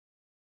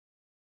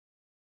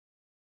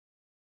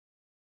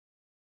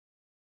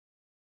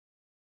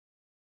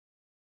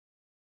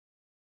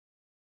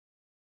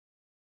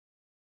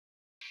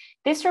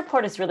This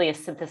report is really a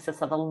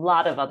synthesis of a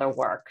lot of other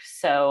work.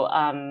 So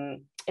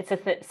it's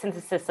a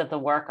synthesis of the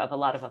work of a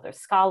lot of other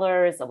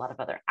scholars, a lot of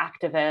other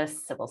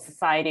activists, civil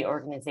society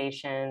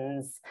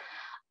organizations.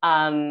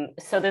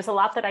 So there's a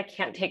lot that I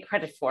can't take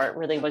credit for. It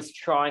really was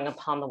drawing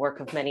upon the work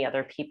of many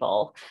other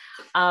people.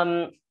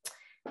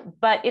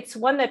 But it's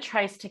one that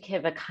tries to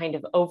give a kind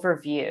of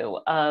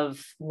overview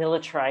of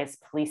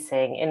militarized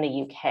policing in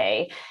the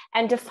UK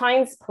and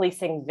defines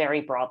policing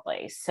very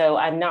broadly. So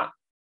I'm not,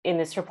 in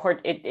this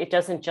report, it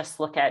doesn't just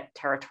look at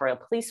territorial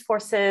police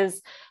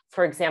forces.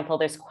 For example,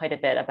 there's quite a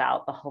bit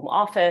about the Home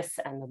Office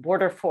and the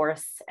border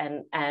force,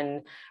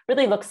 and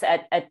really looks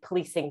at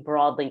policing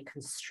broadly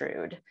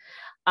construed.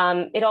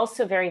 It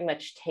also very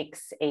much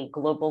takes a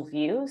global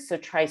view, so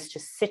tries to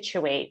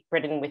situate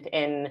Britain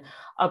within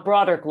a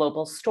broader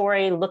global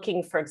story,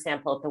 looking, for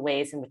example, at the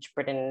ways in which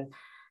Britain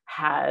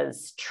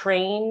has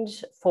trained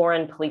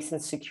foreign police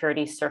and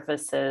security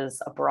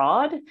services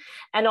abroad,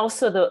 and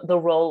also the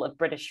role of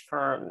British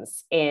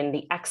firms in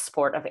the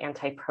export of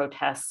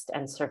anti-protest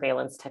and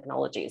surveillance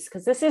technologies,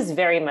 because this is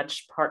very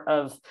much part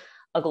of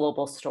a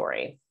global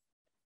story.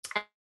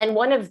 And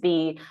one of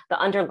the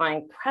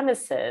underlying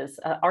premises,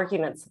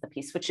 arguments of the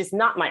piece, which is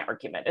not my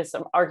argument, is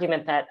an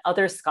argument that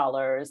other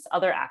scholars,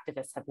 other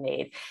activists have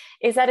made,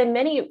 is that in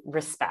many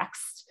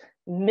respects,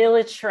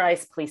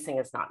 militarized policing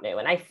is not new.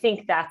 And I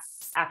think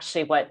that's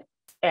actually what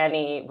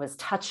Annie was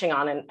touching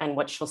on and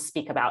what she'll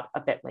speak about a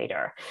bit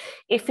later.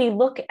 If we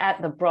look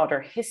at the broader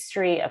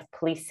history of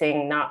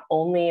policing, not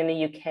only in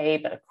the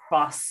UK, but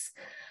across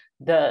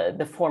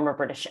the former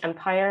British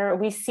Empire,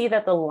 we see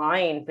that the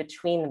line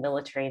between the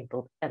military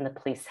and the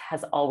police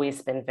has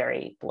always been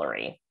very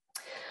blurry.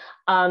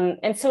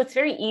 And so it's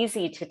very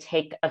easy to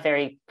take a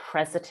very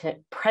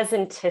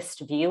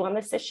presentist view on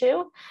this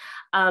issue.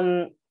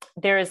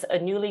 There is a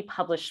newly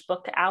published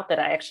book out that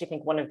I actually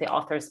think one of the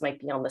authors might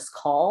be on this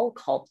call,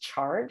 called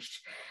Charged.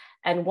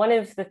 And one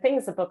of the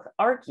things the book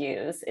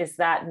argues is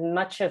that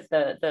much of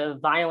the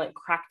violent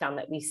crackdown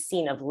that we've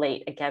seen of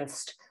late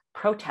against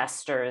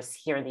protesters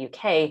here in the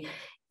UK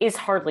is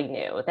hardly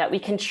new, that we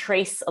can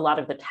trace a lot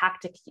of the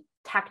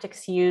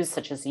tactics used,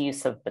 such as the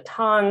use of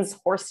batons,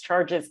 horse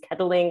charges,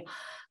 kettling,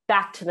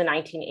 back to the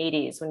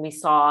 1980s, when we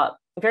saw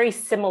very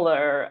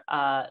similar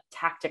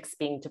tactics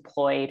being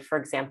deployed, for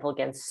example,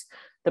 against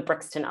the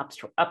Brixton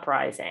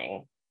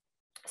uprising.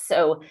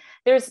 So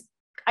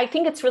I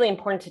think it's really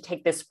important to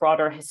take this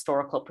broader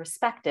historical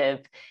perspective.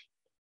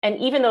 And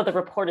even though the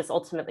report is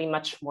ultimately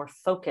much more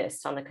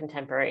focused on the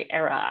contemporary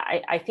era,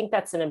 I think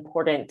that's an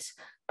important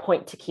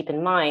point to keep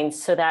in mind,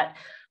 so that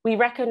we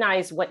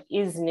recognize what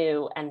is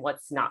new and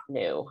what's not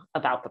new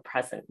about the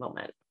present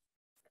moment.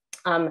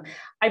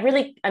 I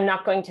really am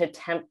not going to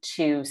attempt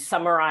to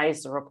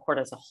summarize the report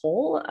as a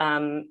whole.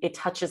 It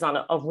touches on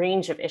a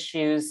range of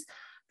issues,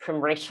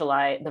 from the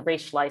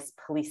racialized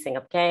policing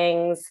of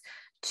gangs,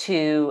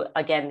 to,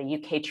 again, the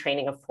UK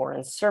training of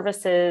foreign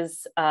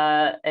services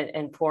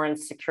and foreign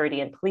security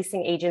and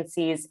policing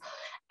agencies,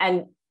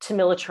 and to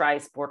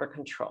militarized border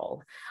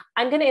control.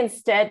 I'm going to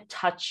instead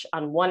touch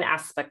on one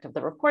aspect of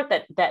the report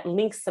that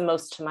links the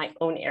most to my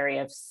own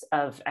area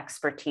of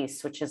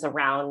expertise, which is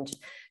around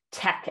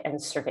tech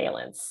and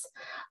surveillance.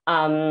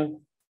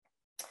 And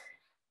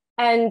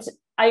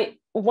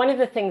one of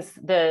the things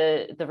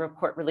the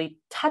report really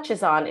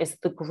touches on is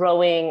the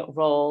growing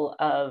role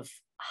of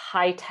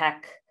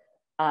high-tech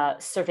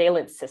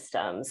surveillance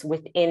systems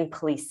within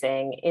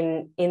policing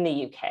in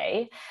the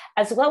UK,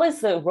 as well as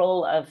the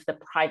role of the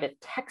private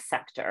tech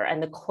sector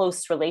and the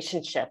close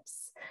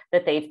relationships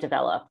that they've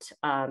developed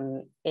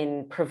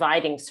in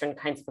providing certain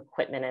kinds of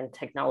equipment and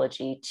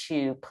technology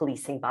to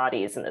policing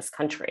bodies in this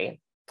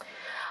country.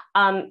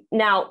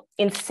 Now,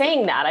 in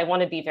saying that, I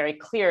want to be very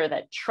clear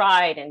that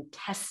tried and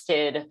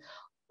tested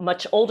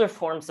much older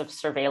forms of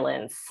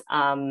surveillance,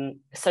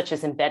 such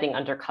as embedding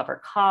undercover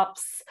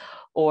cops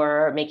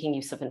or making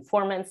use of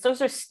informants,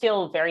 those are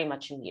still very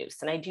much in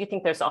use. And I do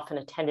think there's often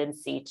a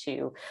tendency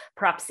to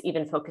perhaps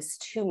even focus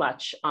too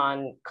much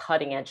on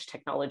cutting edge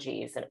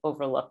technologies and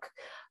overlook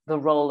the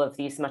role of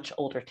these much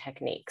older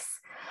techniques.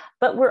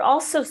 But we're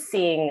also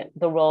seeing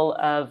the role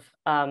of,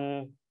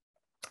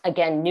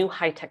 again, new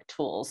high-tech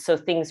tools. So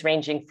things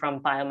ranging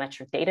from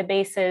biometric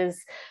databases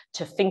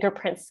to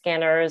fingerprint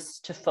scanners,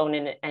 to phone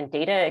and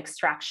data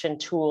extraction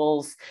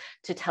tools,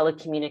 to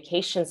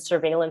telecommunications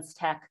surveillance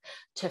tech,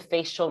 to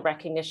facial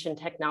recognition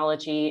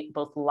technology,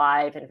 both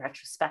live and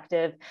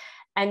retrospective.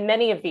 And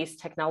many of these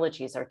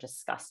technologies are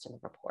discussed in the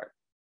report.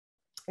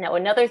 Now,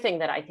 another thing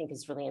that I think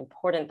is really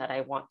important that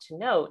I want to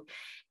note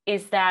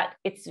is that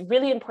it's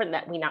really important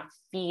that we not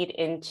feed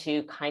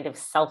into kind of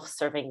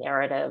self-serving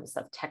narratives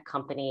of tech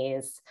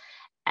companies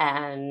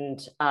and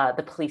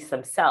the police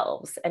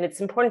themselves. And it's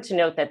important to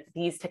note that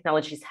these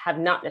technologies have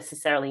not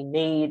necessarily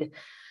made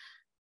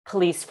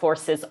police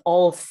forces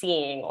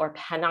all-seeing or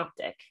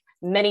panoptic.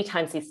 Many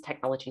times these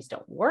technologies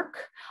don't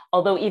work,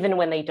 although even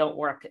when they don't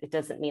work, it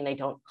doesn't mean they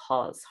don't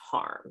cause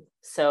harm.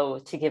 So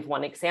to give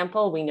one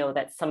example, we know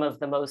that some of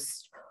the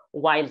most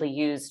widely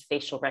used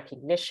facial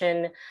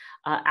recognition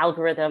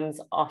algorithms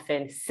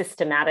often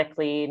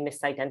systematically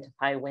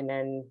misidentify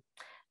women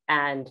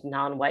and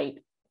non-white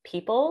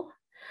people.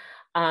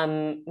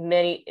 In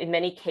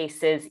many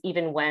cases,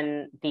 even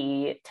when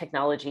the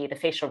technology, the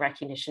facial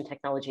recognition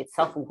technology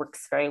itself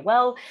works very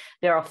well,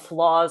 there are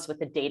flaws with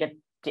the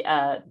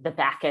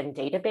back-end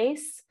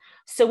database.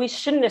 So we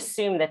shouldn't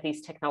assume that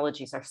these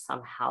technologies are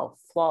somehow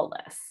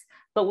flawless.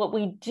 But what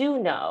we do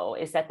know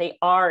is that they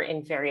are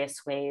in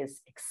various ways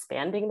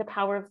expanding the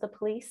power of the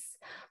police.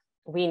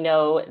 We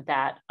know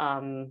that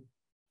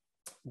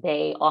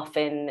they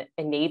often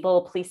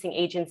enable policing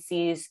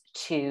agencies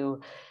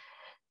to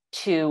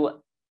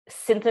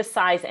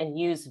synthesize and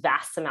use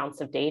vast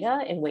amounts of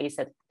data in ways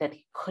that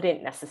they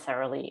couldn't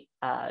necessarily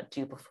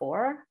do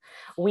before.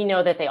 We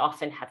know that they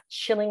often have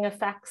chilling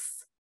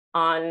effects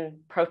on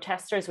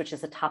protesters, which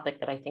is a topic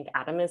that I think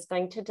Adam is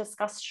going to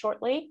discuss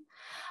shortly.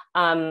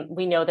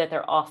 We know that they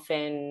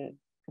often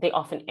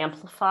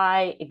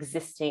amplify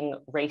existing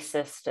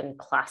racist and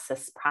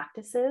classist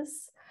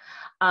practices.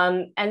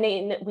 And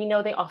we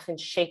know they often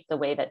shape the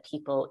way that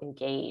people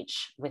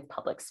engage with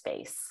public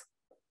space.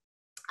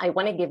 I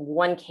want to give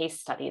one case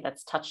study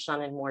that's touched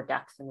on in more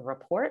depth in the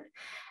report,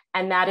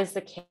 and that is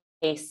the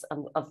case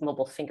of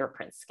mobile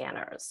fingerprint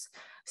scanners.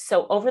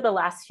 So over the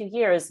last few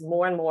years,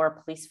 more and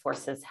more police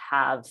forces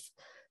have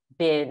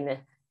been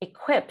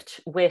equipped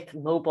with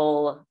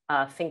mobile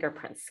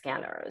fingerprint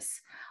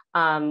scanners,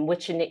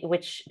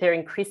 which they're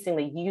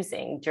increasingly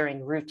using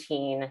during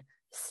routine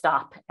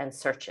stop and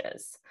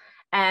searches.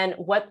 And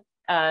what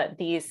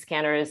these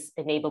scanners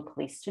enable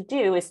police to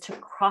do is to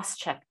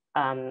cross-check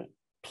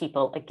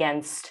people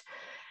against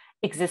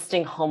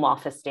existing home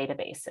office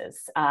databases.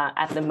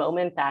 At the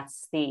moment,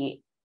 that's the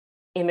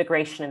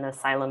Immigration and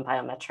Asylum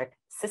Biometric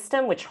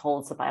System, which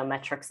holds the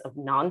biometrics of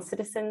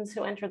non-citizens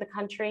who enter the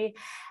country,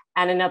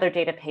 and another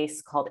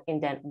database called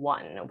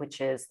Indent1, which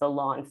is the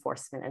Law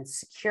Enforcement and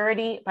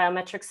Security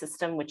Biometric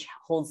System, which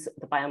holds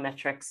the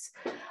biometrics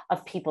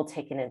of people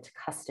taken into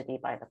custody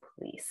by the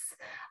police.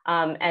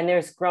 And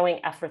there's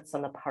growing efforts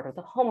on the part of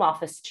the Home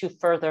Office to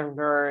further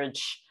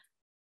merge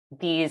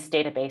these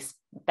database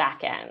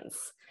backends.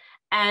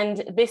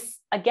 And this,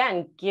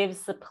 again,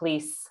 gives the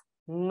police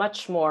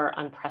much more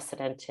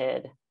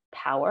unprecedented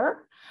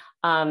power.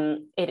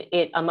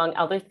 It, among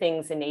other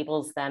things,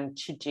 enables them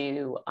to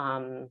do,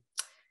 to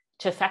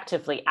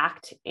effectively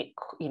act,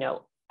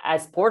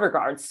 as border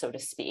guards, so to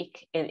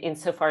speak,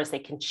 insofar as they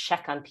can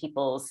check on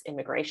people's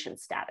immigration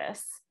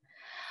status.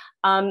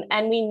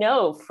 And we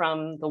know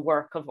from the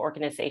work of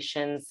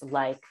organizations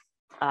like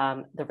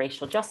the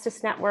Racial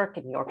Justice Network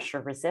and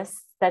Yorkshire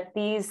Resists that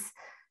these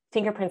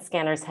fingerprint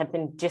scanners have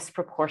been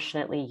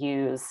disproportionately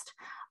used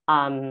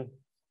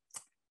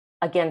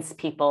against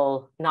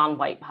people,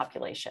 non-white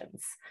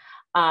populations,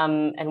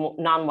 and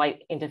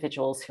non-white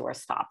individuals who are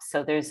stopped.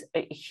 So there's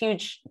a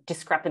huge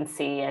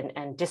discrepancy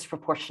and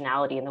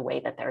disproportionality in the way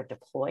that they're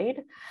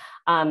deployed.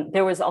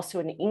 There was also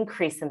an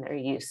increase in their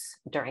use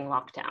during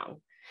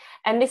lockdown.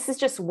 And this is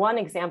just one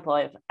example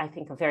of, I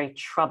think, a very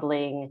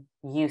troubling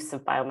use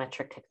of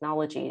biometric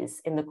technologies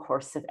in the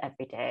course of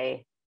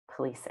everyday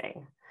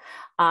policing.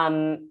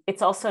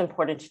 It's also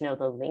important to know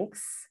the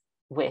links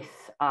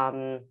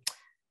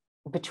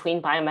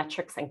between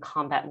biometrics and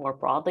combat more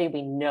broadly.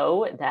 We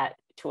know that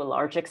to a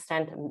large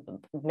extent,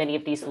 many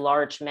of these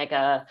large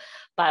mega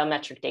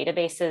biometric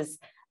databases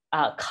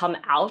come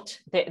out,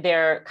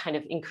 their kind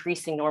of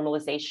increasing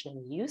normalization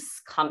and use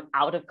come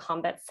out of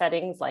combat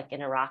settings like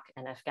in Iraq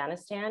and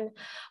Afghanistan.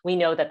 We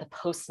know that the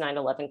post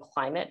 9/11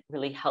 climate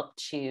really helped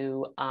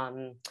to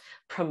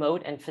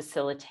promote and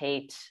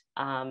facilitate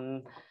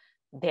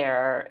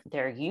their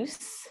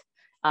use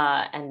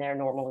and their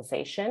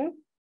normalization.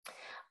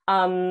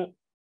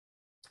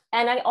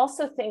 And I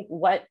also think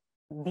what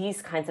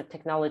these kinds of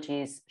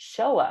technologies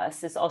show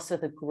us is also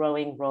the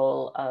growing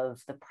role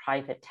of the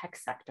private tech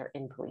sector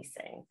in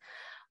policing.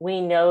 We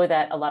know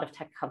that a lot of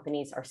tech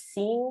companies are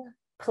seeing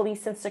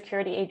police and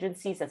security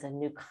agencies as a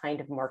new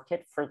kind of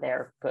market for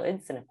their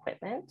goods and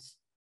equipment.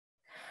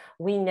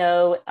 We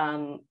know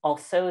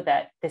also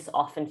that this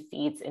often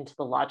feeds into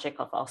the logic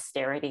of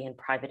austerity and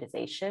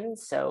privatization.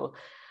 So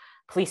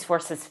police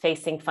forces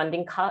facing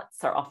funding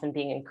cuts are often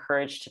being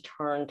encouraged to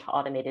turn to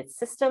automated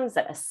systems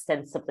that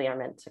ostensibly are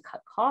meant to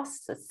cut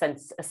costs,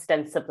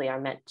 ostensibly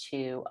are meant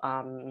to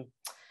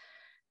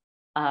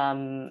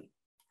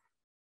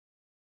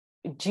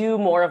do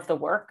more of the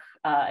work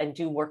and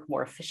do work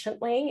more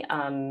efficiently,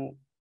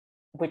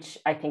 which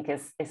I think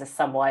is a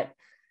somewhat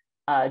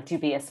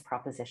dubious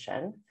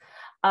proposition.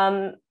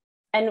 And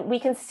we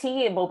can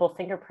see mobile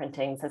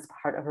fingerprintings as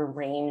part of a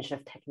range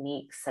of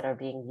techniques that are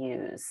being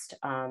used.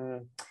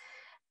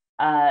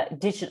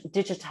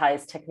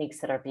 Digitized techniques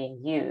that are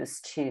being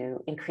used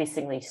to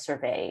increasingly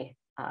survey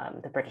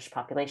the British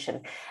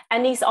population.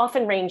 And these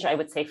often range, I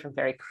would say, from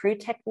very crude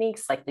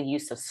techniques like the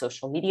use of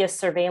social media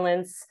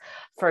surveillance,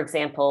 for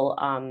example,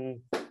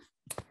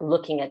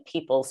 looking at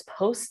people's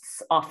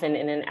posts, often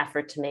in an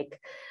effort to make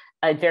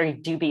very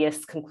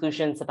dubious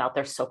conclusions about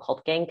their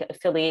so-called gang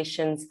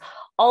affiliations,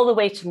 all the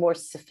way to more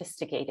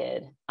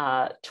sophisticated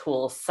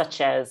tools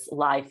such as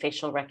live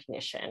facial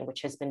recognition,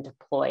 which has been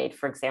deployed,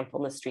 for example,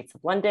 in the streets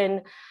of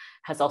London.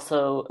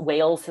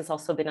 Wales has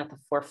also been at the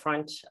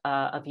forefront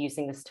of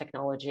using this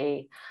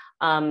technology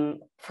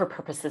for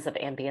purposes of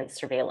ambient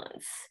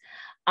surveillance.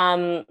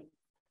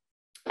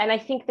 And I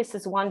think this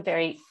is one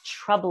very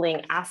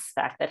troubling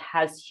aspect that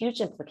has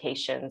huge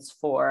implications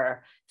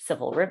for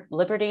civil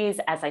liberties,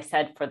 as I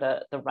said, for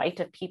the right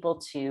of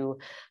people to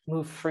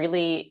move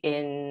freely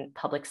in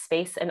public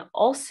space, and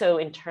also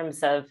in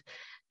terms of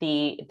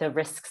the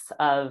risks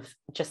of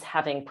just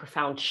having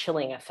profound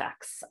chilling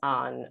effects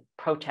on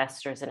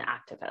protesters and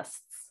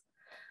activists.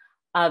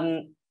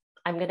 I'm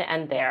going to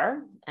end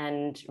there,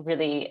 and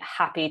really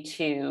happy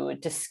to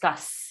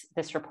discuss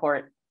this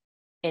report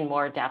in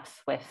more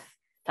depth with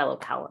fellow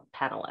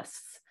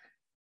panelists.